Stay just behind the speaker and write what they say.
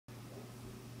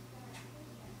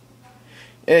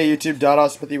Hey YouTube,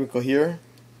 DotAwesomeWithYouWinkle here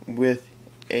with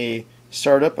a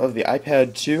startup of the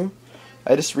iPad 2.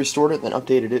 I just restored it and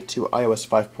updated it to iOS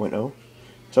 5.0.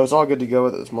 So it's all good to go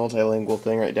with this multilingual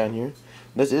thing right down here.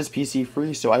 This is PC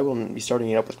free, so I will be starting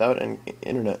it up without an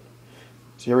internet.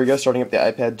 So here we go, starting up the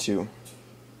iPad 2.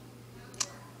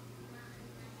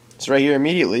 So right here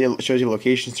immediately it shows you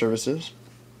location services.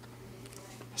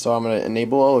 So I'm going to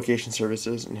enable all location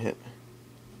services and hit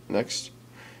next.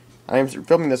 I am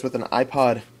filming this with an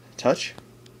iPod Touch,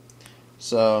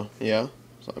 so yeah,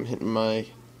 so I'm hitting my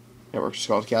network, just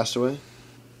called Castaway.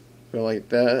 Go like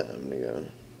that. I'm gonna go.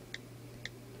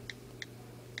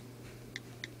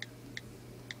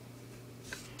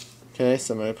 Okay,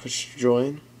 so I'm gonna push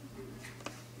join.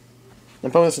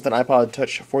 I'm filming this with an iPod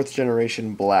Touch 4th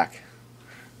generation black.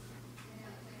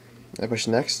 I push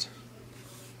next.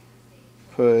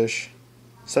 Push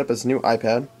set up this new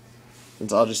iPad.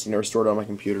 Since I'll just restore it on my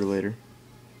computer later.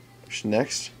 Push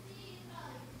next.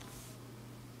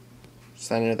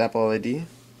 Sign in with Apple ID.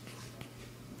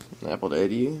 Apple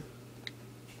ID.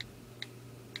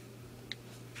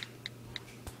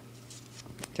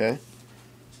 Okay.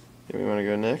 Then we want to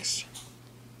go next.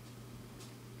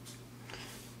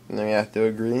 And then we have to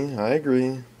agree. I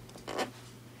agree.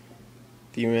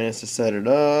 Few minutes to set it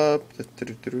up.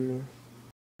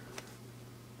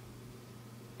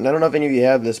 And I don't know if any of you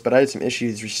have this, but I had some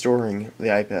issues restoring the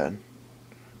iPad.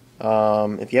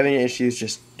 If you have any issues,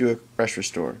 just do a fresh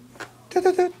restore.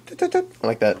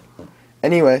 Like that.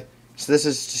 Anyway, so this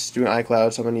is just doing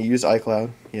iCloud, so I'm going to use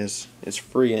iCloud. Yes, it's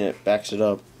free and it backs it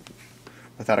up.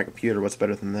 Without a computer, what's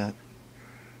better than that?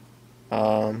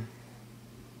 And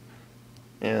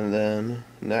then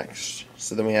next.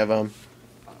 So then we have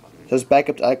says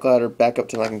backup to iCloud or backup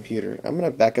to my computer. I'm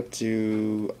going to back up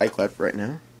to iCloud for right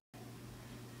now.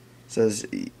 It says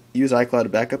use iCloud to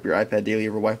back up your iPad daily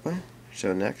over Wi-Fi.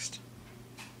 So next.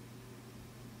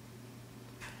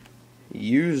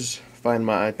 Use Find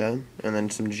My iPad and then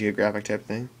some geographic type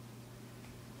thing.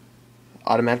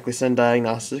 Automatically send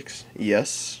diagnostics.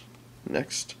 Yes.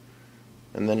 Next.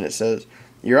 And then it says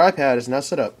your iPad is now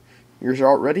set up.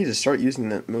 You're ready to start using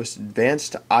the most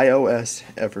advanced iOS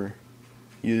ever.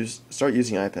 Start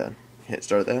using iPad. Hit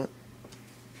start that.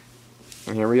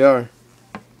 And here we are.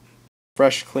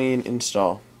 Fresh, clean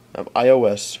install of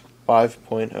iOS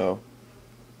 5.0 on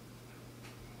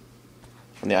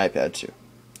the iPad 2.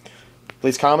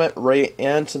 Please comment, rate,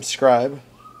 and subscribe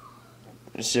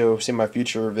to see my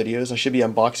future videos. I should be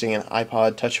unboxing an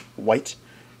iPod Touch White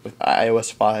with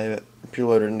iOS 5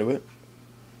 preloaded into it.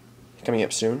 Coming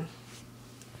up soon.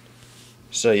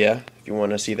 So yeah, if you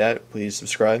want to see that, please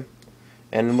subscribe.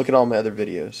 And look at all my other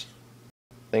videos.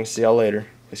 Thanks, see y'all later.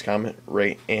 Please comment,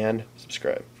 rate, and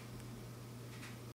subscribe.